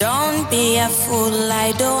be a fool,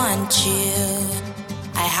 I don't want you.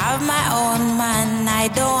 I have my own man, I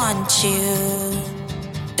don't want you.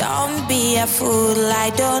 Don't be a fool, I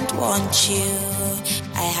don't want you.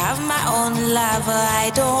 I have my own lover,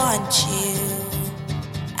 I don't want you.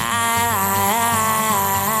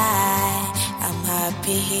 I'm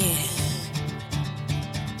happy here.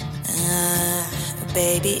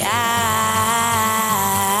 Baby,